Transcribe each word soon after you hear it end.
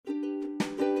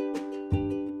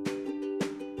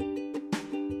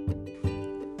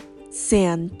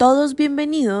Sean todos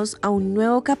bienvenidos a un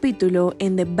nuevo capítulo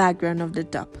en The Background of the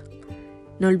Top.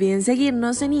 No olviden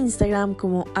seguirnos en Instagram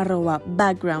como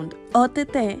 @backgroundott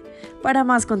para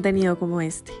más contenido como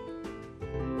este.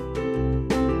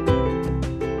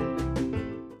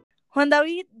 Juan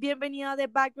David, bienvenido a The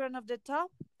Background of the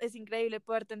Top. Es increíble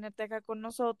poder tenerte acá con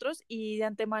nosotros y de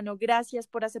antemano gracias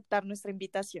por aceptar nuestra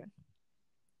invitación.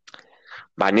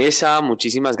 Vanessa,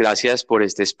 muchísimas gracias por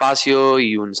este espacio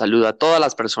y un saludo a todas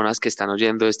las personas que están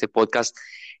oyendo este podcast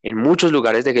en muchos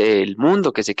lugares del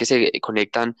mundo, que sé que se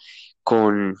conectan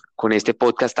con este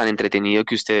podcast tan entretenido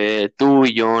que tú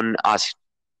y John hacen.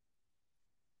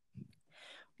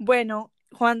 Bueno,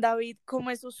 Juan David,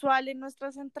 como es usual en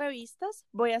nuestras entrevistas,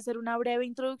 voy a hacer una breve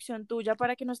introducción tuya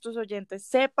para que nuestros oyentes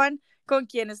sepan con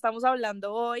quién estamos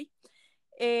hablando hoy.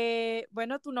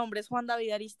 Bueno, tu nombre es Juan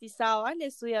David Aristizábal,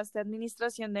 estudiaste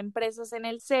Administración de Empresas en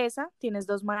el CESA, tienes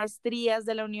 2 maestrías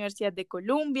de la Universidad de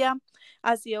Columbia,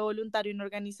 has sido voluntario en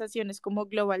organizaciones como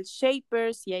Global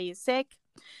Shapers y ISEC,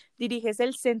 diriges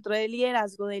el Centro de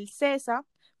Liderazgo del CESA,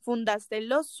 fundaste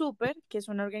los Zúper, que es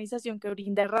una organización que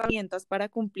brinda herramientas para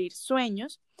cumplir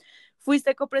sueños,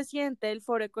 fuiste copresidente del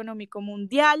Foro Económico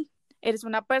Mundial. Eres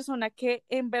una persona que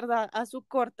en verdad a su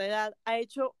corta edad ha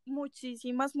hecho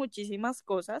muchísimas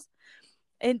cosas.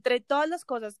 Entre todas las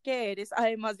cosas que eres,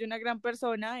 además de una gran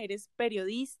persona, eres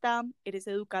periodista, eres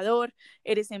educador,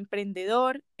 eres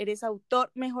emprendedor, eres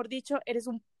autor, mejor dicho, eres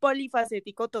un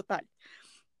polifacético total.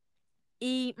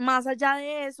 Y más allá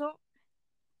de eso,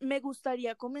 me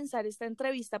gustaría comenzar esta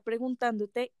entrevista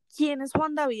preguntándote quién es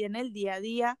Juan David en el día a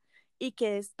día y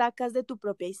qué destacas de tu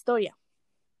propia historia.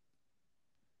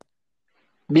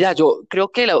 Mira, yo creo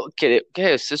que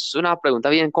esta es una pregunta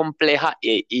bien compleja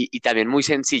y también muy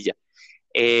sencilla.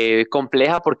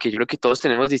 Compleja porque yo creo que todos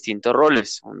tenemos distintos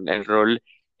roles. El rol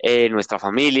en nuestra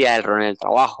familia, el rol en el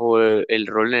trabajo, el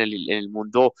rol en el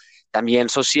mundo también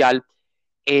social.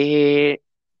 Eh,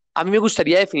 a mí me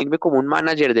gustaría definirme como un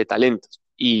manager de talentos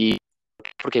y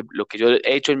porque lo que yo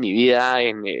he hecho en mi vida,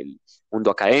 en el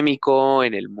mundo académico,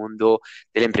 en el mundo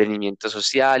del emprendimiento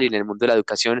social y en el mundo de la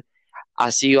educación, ha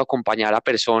sido acompañar a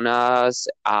personas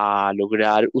a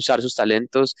lograr usar sus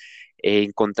talentos,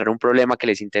 encontrar un problema que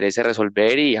les interese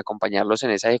resolver y acompañarlos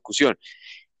en esa ejecución.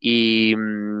 Y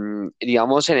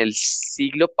digamos, en el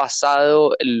siglo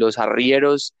pasado, los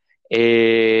arrieros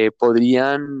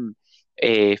podrían,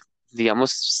 eh,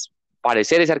 digamos,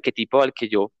 parecer ese arquetipo al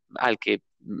que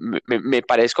me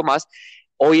parezco más.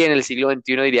 Hoy en el siglo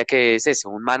XXI diría que es eso,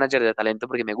 un manager de talento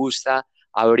porque me gusta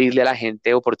abrirle a la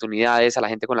gente oportunidades, a la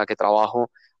gente con la que trabajo,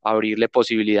 abrirle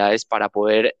posibilidades para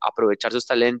poder aprovechar sus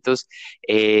talentos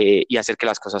y hacer que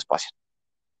las cosas pasen.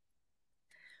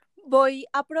 Voy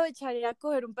a aprovechar y a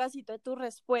coger un pedacito de tu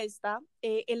respuesta.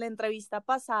 En la entrevista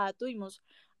pasada tuvimos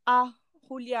a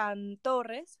Julián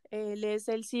Torres, él es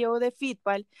el CEO de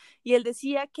Fitball, y él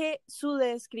decía que su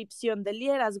descripción del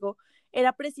liderazgo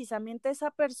era precisamente esa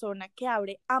persona que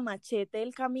abre a machete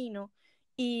el camino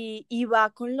y va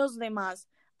con los demás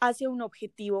hacia un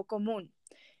objetivo común.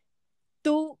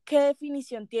 ¿Tú qué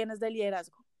definición tienes de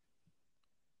liderazgo?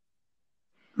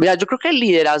 Mira, yo creo que el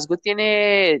liderazgo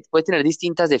puede tener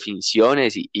distintas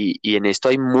definiciones y en esto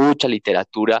hay mucha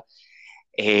literatura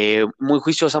muy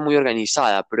juiciosa, muy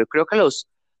organizada, pero creo que las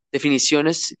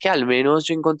definiciones que al menos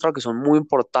yo he encontrado que son muy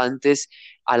importantes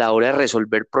a la hora de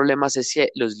resolver problemas es que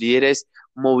los líderes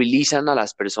movilizan a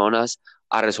las personas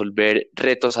a resolver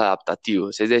retos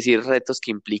adaptativos, es decir, retos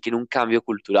que impliquen un cambio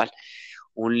cultural.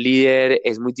 Un líder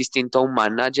es muy distinto a un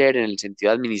manager en el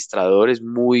sentido administrador, es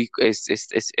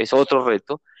otro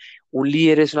reto. Un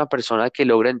líder es una persona que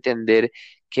logra entender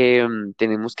que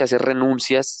tenemos que hacer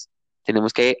renuncias,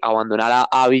 tenemos que abandonar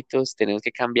hábitos, tenemos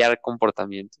que cambiar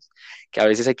comportamientos, que a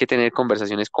veces hay que tener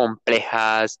conversaciones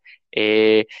complejas,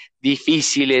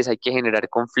 difíciles, hay que generar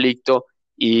conflicto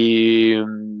y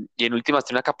en últimas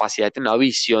tiene una capacidad de tener una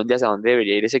visión de hacia dónde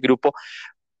debería ir ese grupo,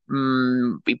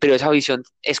 pero esa visión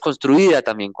es construida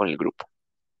también con el grupo.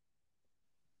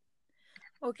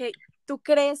 Ok, ¿tú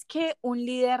crees que un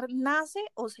líder nace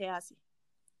o se hace?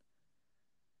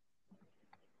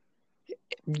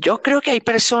 Yo creo que hay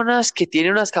personas que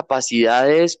tienen unas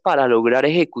capacidades para lograr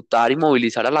ejecutar y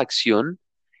movilizar a la acción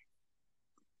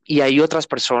y hay otras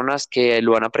personas que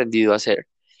lo han aprendido a hacer.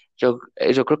 Yo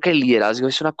creo que el liderazgo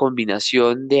es una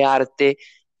combinación de arte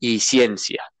y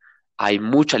ciencia. Hay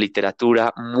mucha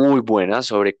literatura muy buena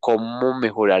sobre cómo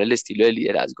mejorar el estilo de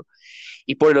liderazgo.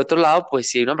 Y por el otro lado, pues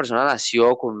si una persona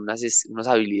nació con unas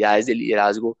habilidades de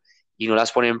liderazgo y no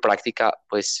las pone en práctica,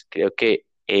 pues creo que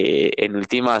en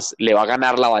últimas le va a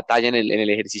ganar la batalla en el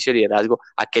ejercicio de liderazgo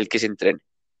aquel que se entrene.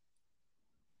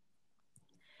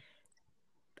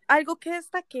 Algo que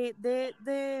destaqué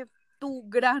de tu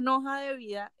gran hoja de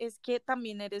vida es que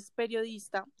también eres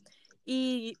periodista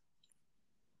y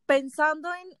pensando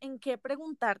en qué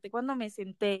preguntarte cuando me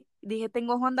senté, dije,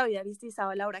 tengo a Juan David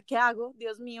Aristizábal, ahora, ¿qué hago?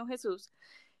 Dios mío, Jesús.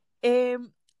 Eh,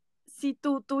 si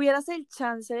tú tuvieras el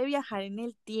chance de viajar en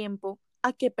el tiempo,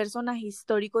 ¿a qué personaje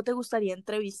histórico te gustaría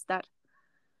entrevistar?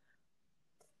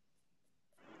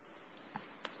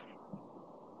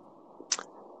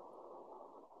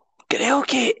 Creo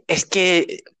que es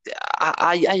que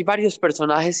hay varios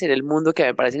personajes en el mundo que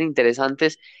me parecen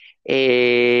interesantes,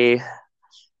 eh,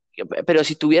 pero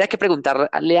si tuviera que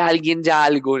preguntarle a alguien ya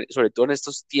algo, sobre todo en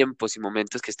estos tiempos y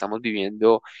momentos que estamos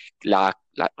viviendo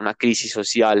una crisis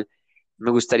social,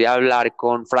 me gustaría hablar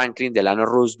con Franklin Delano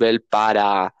Roosevelt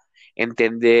para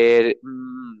entender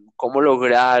cómo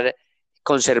lograr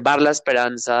conservar la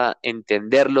esperanza,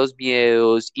 entender los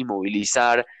miedos y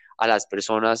movilizar a las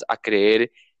personas a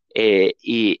creer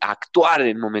y a actuar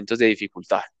en momentos de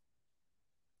dificultad.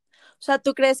 O sea,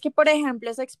 ¿tú crees que, por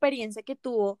ejemplo, esa experiencia que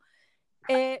tuvo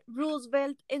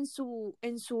Roosevelt en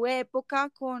su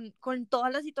época con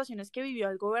todas las situaciones que vivió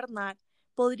al gobernar,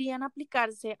 podrían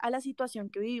aplicarse a la situación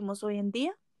que vivimos hoy en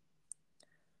día?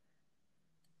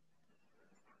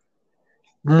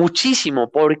 Muchísimo,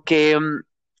 porque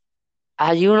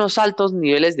hay unos altos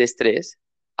niveles de estrés,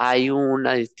 hay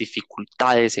unas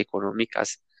dificultades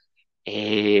económicas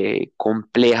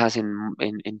complejas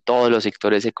en todos los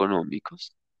sectores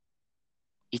económicos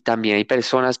y también hay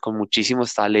personas con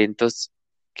muchísimos talentos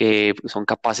que son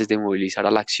capaces de movilizar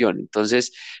a la acción.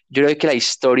 Entonces, yo creo que la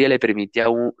historia le permite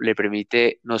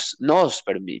nos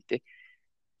permite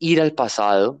ir al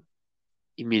pasado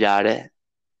y mirar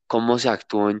cómo se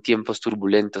actuó en tiempos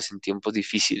turbulentos, en tiempos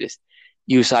difíciles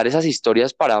y usar esas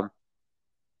historias para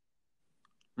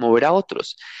mover a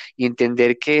otros y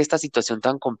entender que esta situación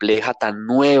tan compleja, tan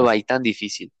nueva y tan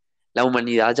difícil, la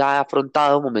humanidad ya ha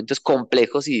afrontado momentos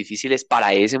complejos y difíciles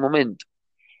para ese momento.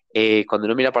 Cuando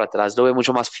uno mira para atrás lo ve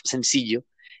mucho más sencillo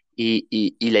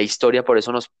y la historia por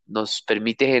eso nos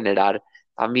permite generar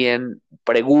también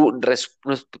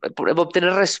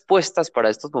obtener respuestas para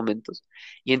estos momentos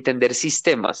y entender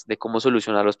sistemas de cómo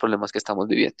solucionar los problemas que estamos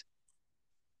viviendo.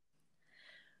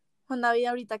 Juan David,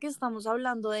 ahorita que estamos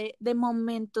hablando de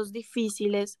momentos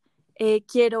difíciles,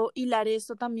 quiero hilar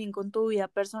esto también con tu vida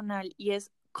personal y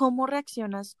es cómo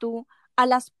reaccionas tú a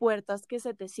las puertas que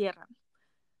se te cierran.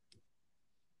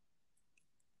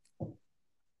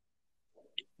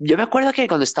 Yo me acuerdo que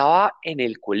cuando estaba en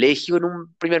el colegio, en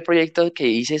un primer proyecto que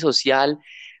hice social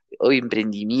o de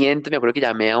emprendimiento, me acuerdo que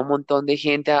llamé a un montón de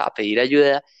gente a pedir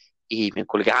ayuda y me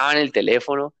colgaban el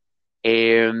teléfono.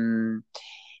 Em,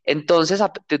 entonces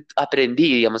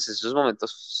aprendí, digamos, esos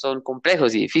momentos son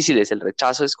complejos y difíciles, el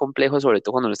rechazo es complejo, sobre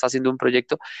todo cuando uno está haciendo un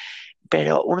proyecto,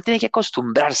 pero uno tiene que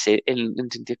acostumbrarse en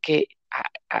el sentido que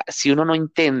si uno no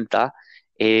intenta,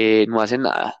 no hace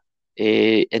nada.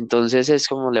 Entonces es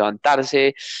como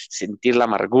levantarse, sentir la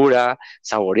amargura,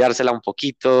 saboreársela un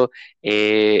poquito,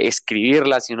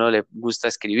 escribirla si uno le gusta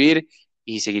escribir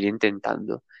y seguir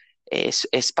intentando.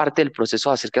 Es parte del proceso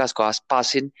de hacer que las cosas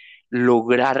pasen,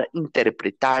 lograr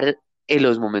interpretar en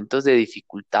los momentos de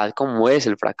dificultad como es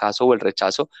el fracaso o el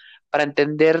rechazo para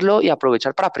entenderlo y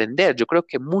aprovechar para aprender. Yo creo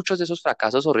que muchos de esos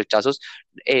fracasos o rechazos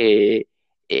eh,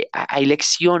 hay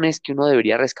lecciones que uno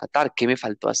debería rescatar. ¿Qué me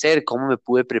faltó hacer? ¿Cómo me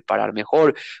pude preparar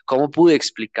mejor? ¿Cómo pude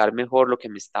explicar mejor lo que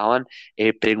me estaban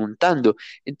preguntando?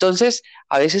 Entonces,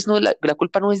 a veces la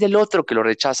culpa no es del otro que lo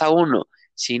rechaza a uno,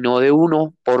 sino de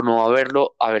uno por no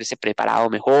haberse preparado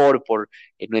mejor, por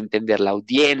no entender la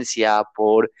audiencia,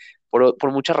 por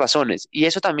muchas razones. Y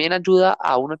eso también ayuda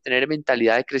a uno a tener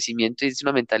mentalidad de crecimiento y es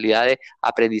una mentalidad de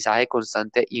aprendizaje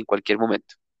constante y en cualquier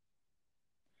momento.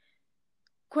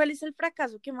 ¿Cuál es el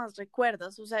fracaso que más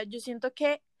recuerdas? O sea, yo siento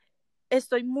que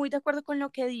estoy muy de acuerdo con lo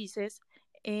que dices.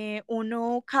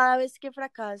 Uno cada vez que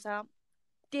fracasa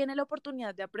tiene la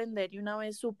oportunidad de aprender y una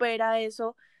vez supera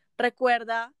eso,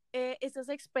 recuerda esas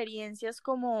experiencias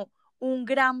como un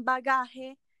gran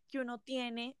bagaje que uno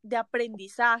tiene de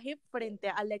aprendizaje frente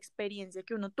a la experiencia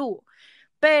que uno tuvo.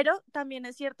 Pero también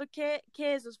es cierto que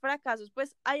esos fracasos,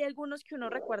 pues hay algunos que uno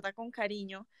recuerda con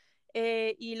cariño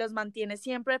y los mantiene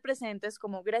siempre presentes,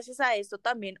 como gracias a esto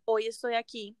también hoy estoy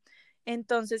aquí.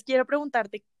 Entonces quiero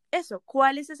preguntarte eso,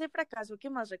 ¿cuál es ese fracaso que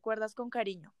más recuerdas con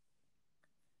cariño?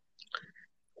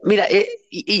 Mira,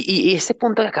 y este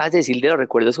punto que acabas de decir de los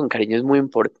recuerdos con cariño es muy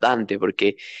importante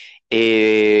porque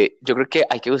yo creo que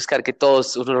hay que buscar que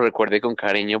todos uno lo recuerde con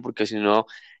cariño porque si no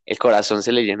el corazón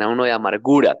se le llena a uno de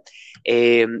amargura.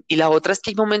 Y la otra es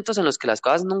que hay momentos en los que las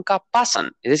cosas nunca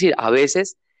pasan. Es decir, a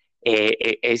veces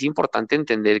es importante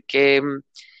entender que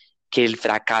que el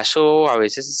fracaso a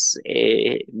veces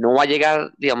no va a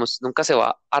llegar, digamos, nunca se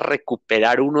va a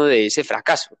recuperar uno de ese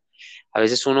fracaso. A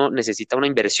veces uno necesita una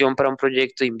inversión para un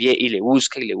proyecto y le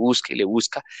busca y le busca y le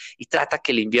busca y trata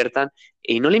que le inviertan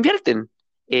y no le invierten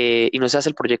y no se hace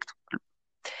el proyecto.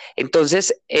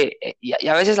 Entonces, y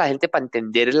a veces la gente para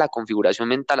entender la configuración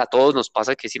mental, a todos nos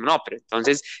pasa que decimos, no, pero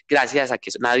entonces gracias a que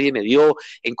nadie me dio,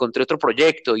 encontré otro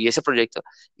proyecto y ese proyecto,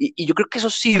 y yo creo que eso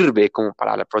sirve como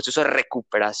para el proceso de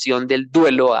recuperación del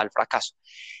duelo al fracaso.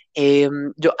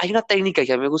 Hay una técnica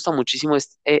que a mí me gusta muchísimo,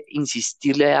 es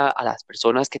insistirle a las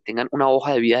personas que tengan una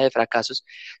hoja de vida de fracasos,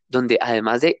 donde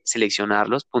además de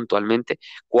seleccionarlos puntualmente,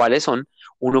 cuáles son,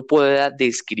 uno pueda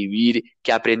describir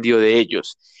qué aprendió de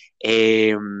ellos.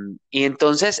 Eh, y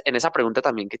entonces, en esa pregunta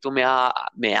también que tú me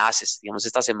haces, digamos,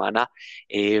 esta semana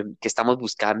que estamos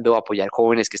buscando apoyar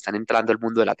jóvenes que están entrando al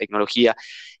mundo de la tecnología,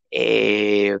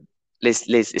 eh, les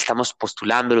estamos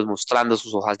postulándolos, mostrando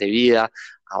sus hojas de vida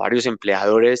a varios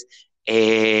empleadores.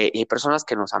 Y hay personas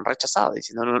que nos han rechazado,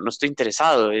 diciendo, no, no estoy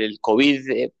interesado, el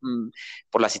COVID,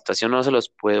 por la situación no se los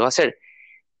puedo hacer.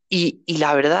 Y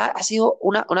la verdad ha sido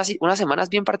unas semanas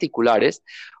bien particulares,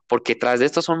 porque tras de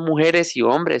esto son mujeres y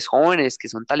hombres jóvenes que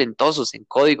son talentosos en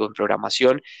código, en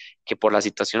programación, que por la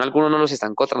situación algunos no los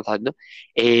están contratando.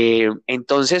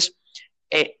 Entonces,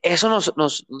 eso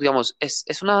digamos, es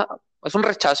un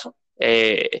rechazo.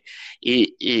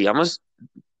 Digamos,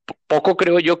 poco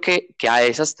creo yo que a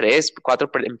esas tres, cuatro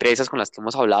empresas con las que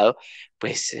hemos hablado,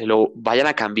 pues lo vayan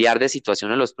a cambiar de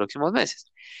situación en los próximos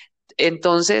meses.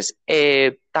 Entonces,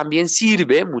 también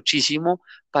sirve muchísimo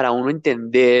para uno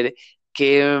entender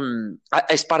que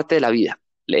es parte de la vida.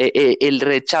 El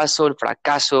rechazo, el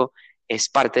fracaso es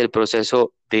parte del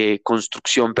proceso de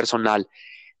construcción personal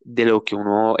de lo que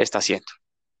uno está haciendo.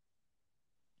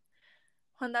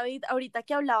 Juan David, ahorita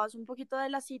que hablabas un poquito de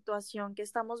la situación que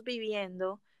estamos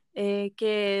viviendo,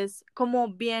 que es,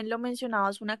 como bien lo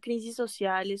mencionabas, una crisis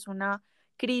social, es una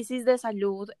crisis de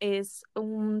salud, es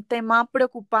un tema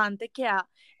preocupante que ha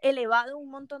elevado un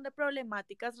montón de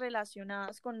problemáticas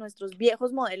relacionadas con nuestros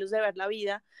viejos modelos de ver la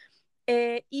vida.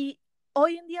 Y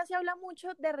hoy en día se habla mucho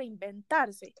de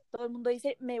reinventarse. Todo el mundo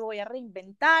dice, me voy a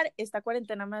reinventar, esta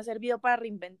cuarentena me ha servido para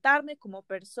reinventarme como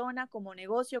persona, como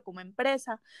negocio, como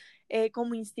empresa,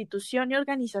 como institución y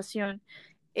organización.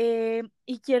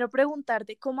 Y quiero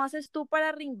preguntarte, ¿cómo haces tú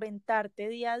para reinventarte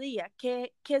día a día?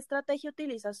 ¿Qué estrategia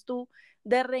utilizas tú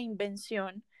de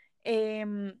reinvención?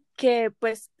 Que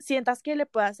pues sientas que le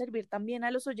pueda servir también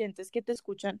a los oyentes que te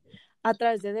escuchan a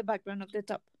través de The Background of the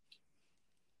Top.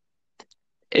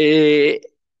 Eh,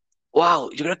 wow,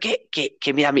 yo creo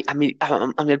que mira, a mí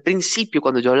al principio,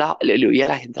 cuando yo le oía a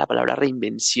la gente la palabra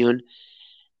reinvención,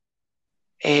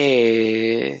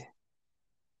 eh,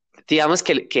 digamos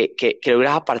que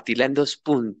lograba partirla en dos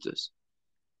puntos,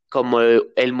 como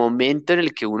el momento en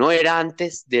el que uno era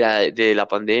antes de la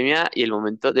pandemia y el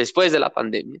momento después de la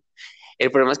pandemia.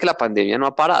 El problema es que la pandemia no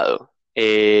ha parado.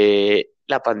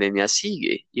 La pandemia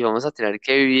sigue y vamos a tener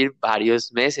que vivir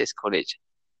varios meses con ella.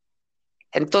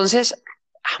 Entonces,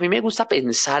 a mí me gusta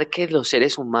pensar que los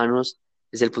seres humanos,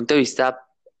 desde el punto de vista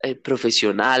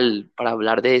profesional, para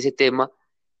hablar de ese tema,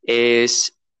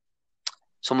 es,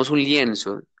 somos un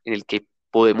lienzo en el que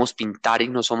podemos pintar y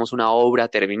no somos una obra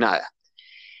terminada.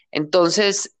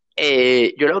 Entonces,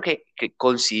 yo lo que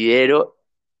considero,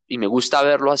 y me gusta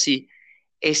verlo así,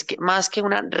 es que más que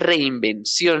una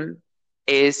reinvención,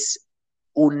 es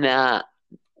una,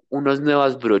 unos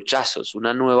nuevos brochazos,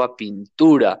 una nueva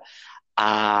pintura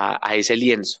a ese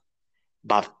lienzo.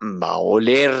 Va a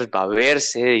oler, va a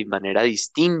verse de manera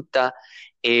distinta,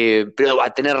 pero va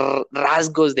a tener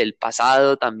rasgos del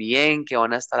pasado también que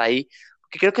van a estar ahí,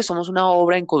 porque creo que somos una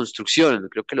obra en construcción,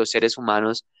 creo que los seres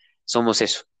humanos somos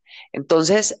eso.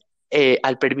 Entonces,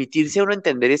 al permitirse uno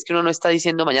entender es que uno no está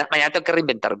diciendo mañana tengo que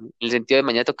reinventarme, en el sentido de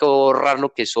mañana tengo que borrar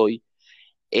lo que soy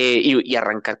y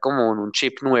arrancar como en un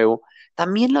chip nuevo,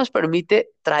 también nos permite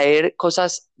traer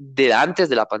cosas de antes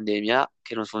de la pandemia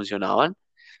que nos funcionaban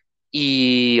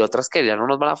y otras que ya no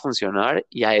nos van a funcionar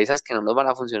y a esas que no nos van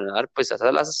a funcionar, pues esas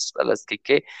a las que hay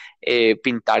que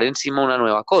pintar encima una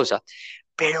nueva cosa.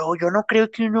 Pero yo no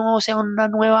creo que uno sea una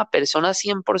nueva persona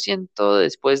 100%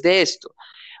 después de esto.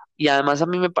 Y además a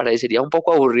mí me parecería un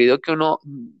poco aburrido que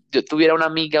yo tuviera una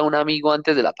amiga, un amigo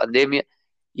antes de la pandemia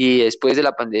y después de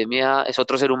la pandemia es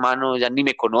otro ser humano, ya ni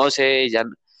me conoce,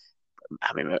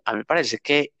 a mí me parece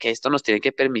que esto nos tiene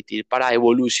que permitir para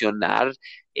evolucionar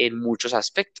en muchos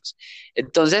aspectos.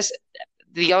 Entonces,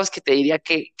 digamos que te diría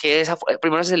que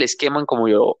primero es el esquema en como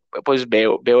yo pues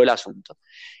veo el asunto.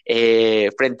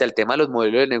 Frente al tema de los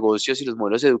modelos de negocios y los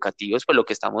modelos educativos, pues lo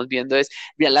que estamos viendo es,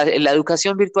 mira, la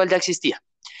educación virtual ya existía.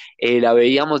 la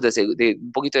veíamos de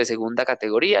un poquito de segunda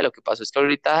categoría. Lo que pasó es que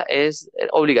ahorita es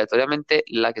obligatoriamente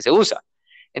la que se usa.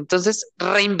 Entonces,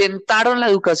 ¿reinventaron la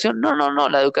educación? No, no, no,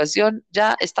 la educación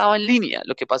ya estaba en línea.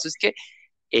 Lo que pasó es que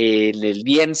en el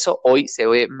lienzo hoy se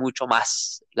ve mucho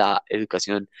más la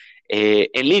educación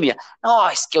en línea. No,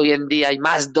 es que hoy en día hay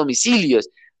más domicilios.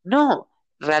 No,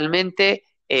 realmente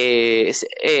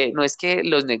no es que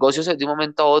los negocios de un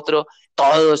momento a otro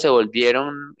todos se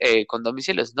volvieron con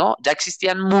domicilios. No, ya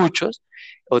existían muchos,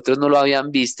 otros no lo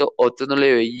habían visto, otros no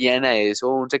le veían a eso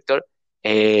un sector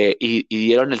y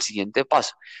dieron el siguiente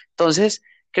paso. Entonces,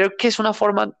 creo que es una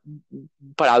forma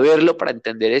para verlo, para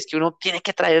entender, es que uno tiene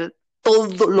que traer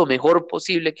todo lo mejor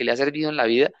posible que le ha servido en la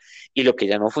vida y lo que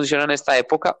ya no funciona en esta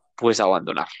época, pues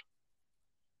abandonarlo.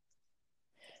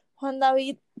 Juan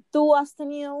David, tú has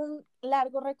tenido un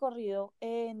largo recorrido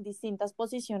en distintas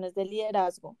posiciones de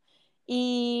liderazgo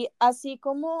y así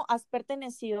como has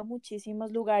pertenecido a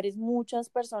muchísimos lugares, muchas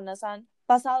personas han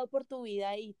pasado por tu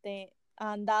vida y te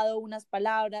han dado unas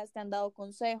palabras, te han dado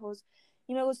consejos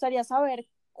y me gustaría saber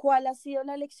cuál ha sido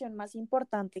la lección más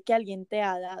importante que alguien te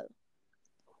ha dado.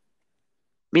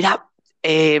 Mira,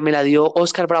 me la dio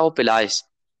Oscar Bravo Peláez.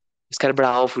 Oscar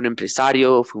Bravo fue un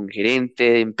empresario, fue un gerente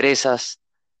de empresas,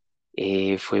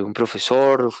 fue un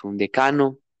profesor, fue un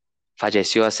decano,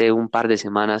 falleció hace un par de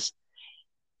semanas.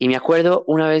 Y me acuerdo,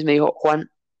 una vez me dijo,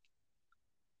 Juan,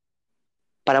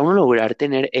 para uno lograr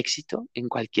tener éxito en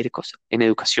cualquier cosa, en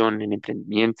educación, en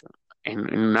emprendimiento, en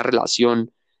una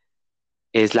relación,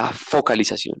 es la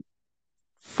focalización.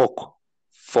 Foco,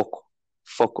 foco,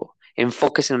 foco.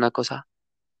 Enfóquese en una cosa,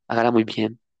 hágala muy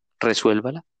bien,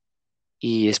 resuélvala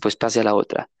y después pase a la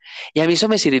otra. Y a mí eso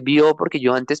me sirvió porque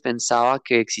yo antes pensaba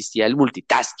que existía el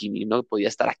multitasking y no podía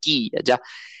estar aquí y allá.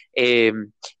 Eh,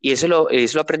 y eso lo he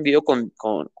aprendido con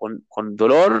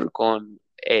dolor, con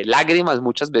lágrimas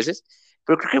muchas veces,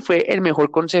 pero creo que fue el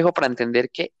mejor consejo para entender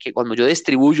que cuando yo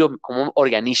distribuyo, cómo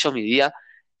organizo mi día,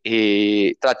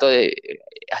 trato de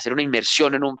hacer una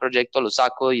inmersión en un proyecto, lo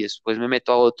saco y después me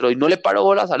meto a otro y no le paro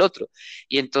bolas al otro.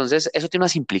 Y entonces eso tiene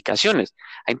unas implicaciones.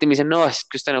 Hay gente que me dice, no, es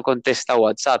que usted no contesta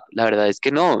WhatsApp. La verdad es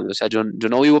que no, o sea, yo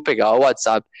no vivo pegado a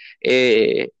WhatsApp,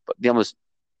 digamos,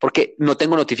 porque no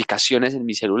tengo notificaciones en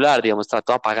mi celular, digamos,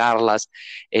 trato de apagarlas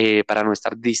para no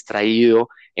estar distraído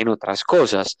en otras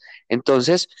cosas.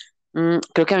 Entonces,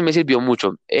 creo que a mí me sirvió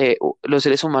mucho. Los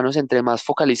seres humanos, entre más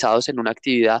focalizados en una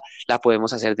actividad, la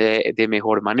podemos hacer de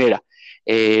mejor manera.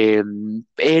 Eh,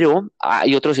 pero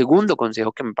hay otro segundo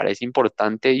consejo que me parece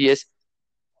importante y es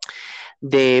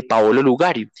de Paolo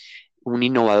Lugari, un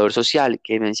innovador social,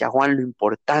 que me decía, Juan, lo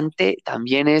importante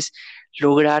también es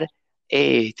lograr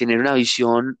tener una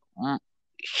visión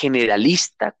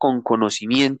generalista con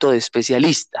conocimiento de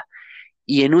especialista.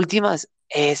 Y en últimas,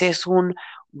 ese es un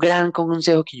gran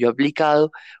consejo que yo he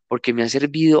aplicado porque me ha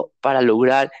servido para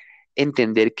lograr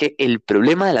entender que el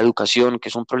problema de la educación, que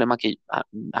es un problema que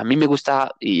a mí me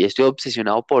gusta y estoy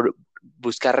obsesionado por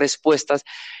buscar respuestas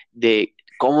de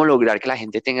cómo lograr que la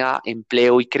gente tenga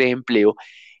empleo y cree empleo,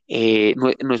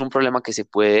 no es un problema que se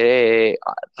puede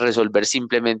resolver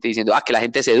simplemente diciendo, que la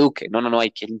gente se eduque. No, no, no,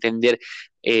 hay que entender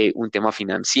un tema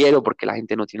financiero porque la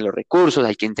gente no tiene los recursos,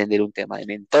 hay que entender un tema de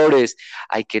mentores,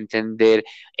 hay que entender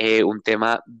un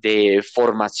tema de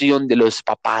formación de los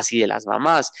papás y de las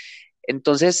mamás.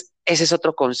 Entonces, ese es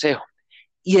otro consejo.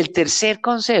 Y el tercer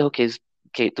consejo, que es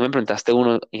que tú me preguntaste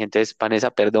uno, y entonces,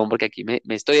 Vanessa, perdón, porque aquí me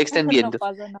estoy No extendiendo.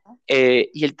 pasa nada.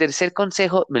 Y el tercer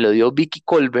consejo me lo dio Vicky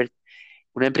Colbert,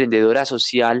 una emprendedora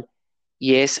social,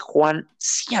 y es, Juan,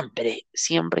 siempre,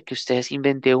 siempre que ustedes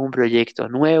inventen un proyecto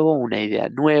nuevo, una idea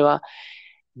nueva,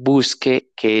 busque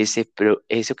que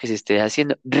eso que se esté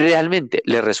haciendo realmente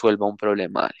le resuelva un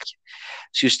problema a alguien.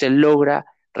 Si usted logra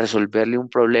resolverle un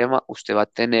problema, usted va a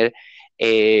tener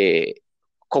eh,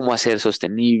 cómo hacer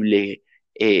sostenible,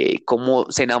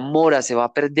 cómo se enamora, se va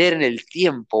a perder en el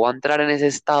tiempo, va a entrar en ese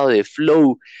estado de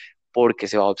flow porque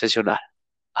se va a obsesionar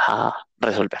a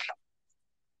resolverlo.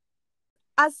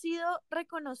 Has sido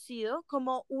reconocido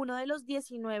como uno de los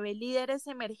 19 líderes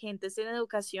emergentes en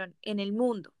educación en el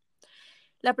mundo.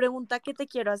 La pregunta que te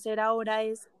quiero hacer ahora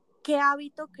es, ¿qué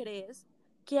hábito crees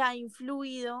que ha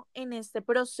influido en este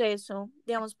proceso,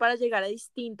 digamos, para llegar a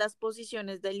distintas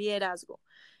posiciones de liderazgo?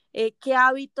 ¿Qué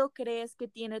hábito crees que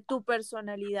tiene tu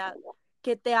personalidad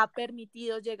que te ha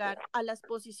permitido llegar a las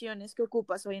posiciones que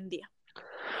ocupas hoy en día?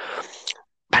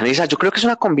 Vanessa, yo creo que es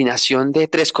una combinación de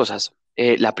tres cosas.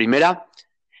 La primera,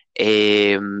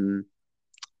 eh,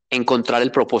 encontrar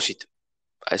el propósito.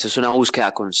 Eso es una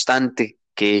búsqueda constante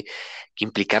que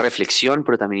implica reflexión,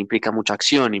 pero también implica mucha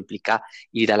acción, implica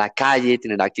ir a la calle,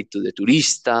 tener actitud de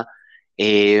turista,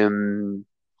 eh,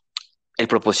 el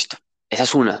propósito. Esa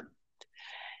es una,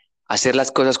 hacer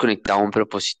las cosas conectado a un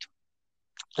propósito.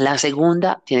 La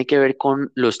segunda tiene que ver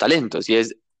con los talentos y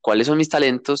es cuáles son mis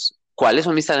talentos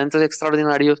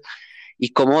extraordinarios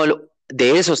y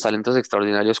de esos talentos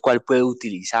extraordinarios, cuál puedo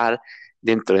utilizar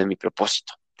dentro de mi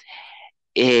propósito.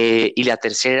 Y la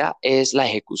tercera es la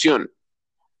ejecución.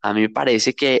 A mí me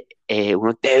parece que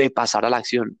uno debe pasar a la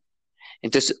acción.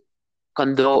 Entonces,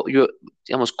 cuando yo,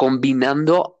 digamos,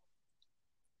 combinando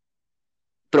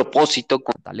propósito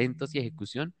con talentos y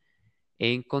ejecución,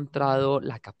 he encontrado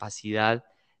la capacidad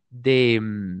de,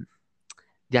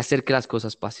 de hacer que las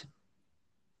cosas pasen.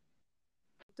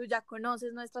 Tú ya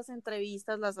conoces nuestras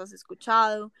entrevistas, las has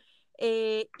escuchado.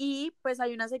 Y pues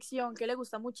hay una sección que le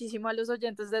gusta muchísimo a los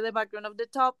oyentes de The Background of the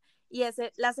Top y es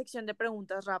la sección de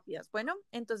preguntas rápidas. Bueno,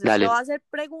 entonces te Dale, voy a hacer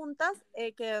preguntas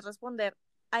que debes responder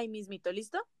ahí mismito,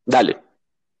 ¿listo? dale.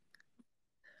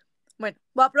 Bueno,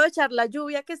 voy a aprovechar la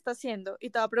lluvia que está haciendo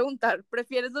y te voy a preguntar,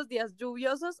 ¿prefieres los días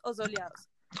lluviosos o soleados?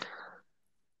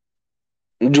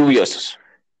 Lluviosos.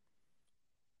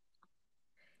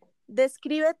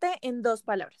 Descríbete en 2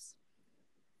 palabras.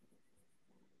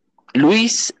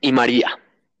 Luis y María.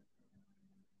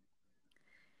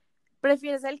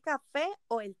 ¿Prefieres el café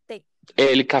o el té?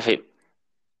 El café.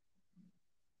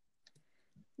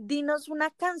 Dinos una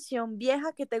canción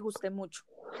vieja que te guste mucho.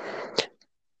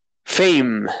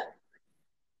 Fame.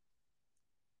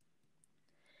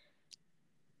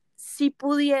 Si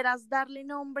pudieras darle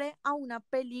nombre a una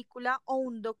película o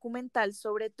un documental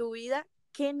sobre tu vida,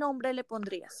 ¿qué nombre le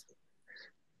pondrías?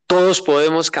 Todos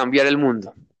podemos cambiar el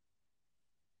mundo.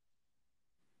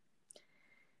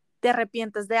 ¿Te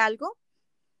arrepientes de algo?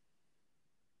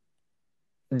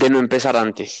 De no empezar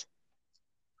antes.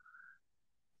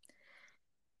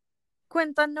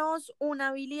 Cuéntanos una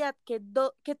habilidad que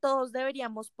todos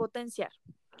deberíamos potenciar.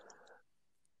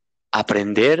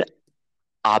 Aprender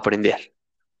a aprender.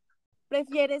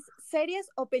 ¿Prefieres series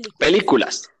o películas?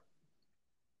 Películas.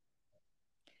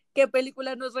 ¿Qué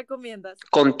película nos recomiendas?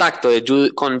 Contacto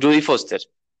con Judy Foster.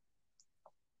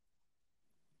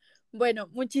 Bueno,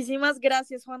 muchísimas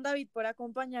gracias Juan David por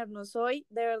acompañarnos hoy.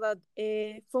 De verdad,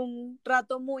 fue un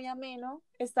rato muy ameno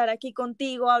estar aquí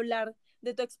contigo, hablar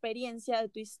de tu experiencia, de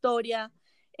tu historia,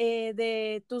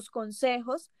 de tus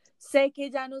consejos. Sé que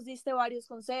ya nos diste varios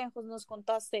consejos, nos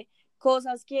contaste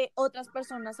cosas que otras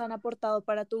personas han aportado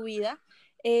para tu vida,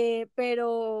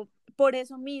 pero por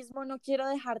eso mismo no quiero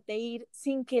dejarte ir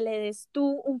sin que le des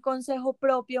tú un consejo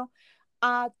propio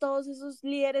a todos esos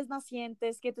líderes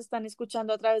nacientes que te están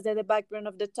escuchando a través de The Background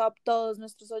of the Top, todos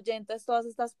nuestros oyentes, todas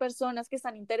estas personas que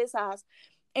están interesadas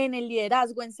en el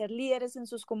liderazgo, en ser líderes en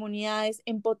sus comunidades,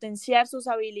 en potenciar sus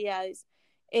habilidades.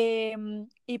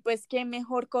 Y pues qué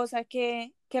mejor cosa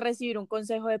que recibir un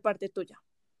consejo de parte tuya.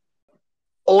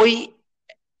 Hoy,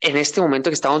 en este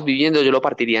momento que estamos viviendo, yo lo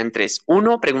partiría en tres.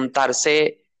 Uno,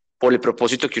 preguntarse por el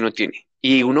propósito que uno tiene.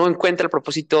 Y uno encuentra el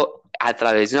propósito a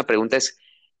través de una pregunta es,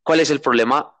 ¿cuál es el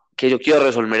problema que yo quiero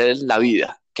resolver en la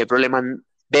vida? ¿Qué problema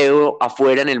veo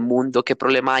afuera en el mundo? ¿Qué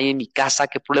problema hay en mi casa?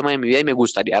 ¿Qué problema hay en mi vida? Y me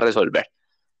gustaría resolver.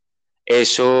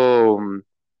 Eso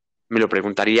me lo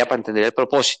preguntaría para entender el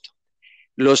propósito.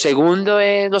 Lo segundo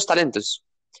es los talentos.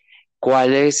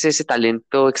 ¿Cuál es ese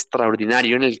talento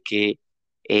extraordinario en el que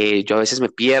yo a veces me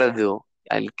pierdo,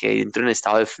 al que entro en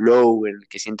estado de flow, en el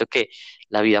que siento que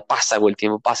la vida pasa o el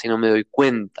tiempo pasa y no me doy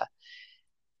cuenta?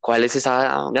 ¿Cuál es ese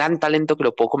gran talento que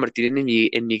lo puedo convertir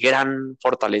en mi gran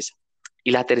fortaleza?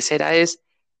 Y la tercera es,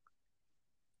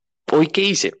 ¿hoy qué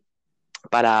hice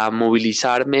para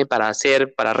movilizarme, para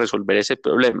hacer, para resolver ese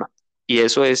problema? Y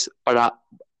eso es para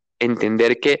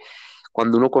entender que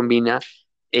cuando uno combina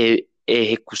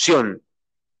ejecución,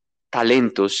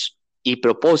 talentos y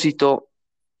propósito,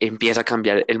 empieza a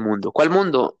cambiar el mundo. ¿Cuál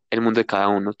mundo? El mundo de cada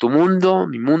uno. Tu mundo,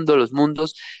 mi mundo, los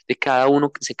mundos de cada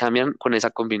uno se cambian con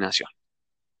esa combinación.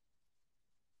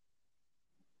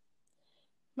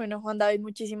 Bueno, Juan David,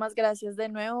 muchísimas gracias de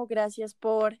nuevo. Gracias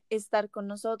por estar con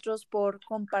nosotros, por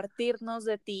compartirnos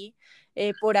de ti,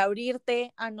 por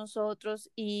abrirte a nosotros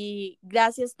y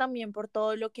gracias también por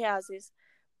todo lo que haces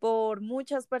por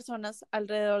muchas personas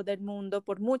alrededor del mundo,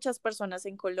 por muchas personas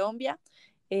en Colombia.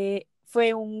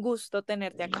 Fue un gusto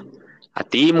tenerte acá. A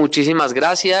ti, muchísimas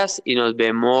gracias y nos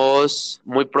vemos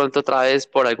muy pronto otra vez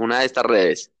por alguna de estas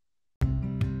redes.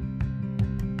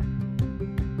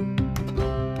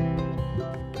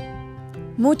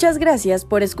 Muchas gracias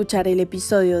por escuchar el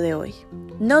episodio de hoy.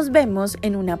 Nos vemos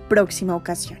en una próxima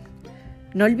ocasión.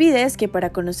 No olvides que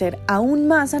para conocer aún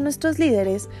más a nuestros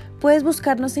líderes, puedes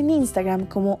buscarnos en Instagram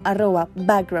como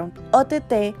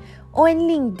 @backgroundott o en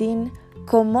LinkedIn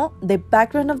como The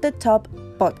Background of the Top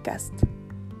Podcast.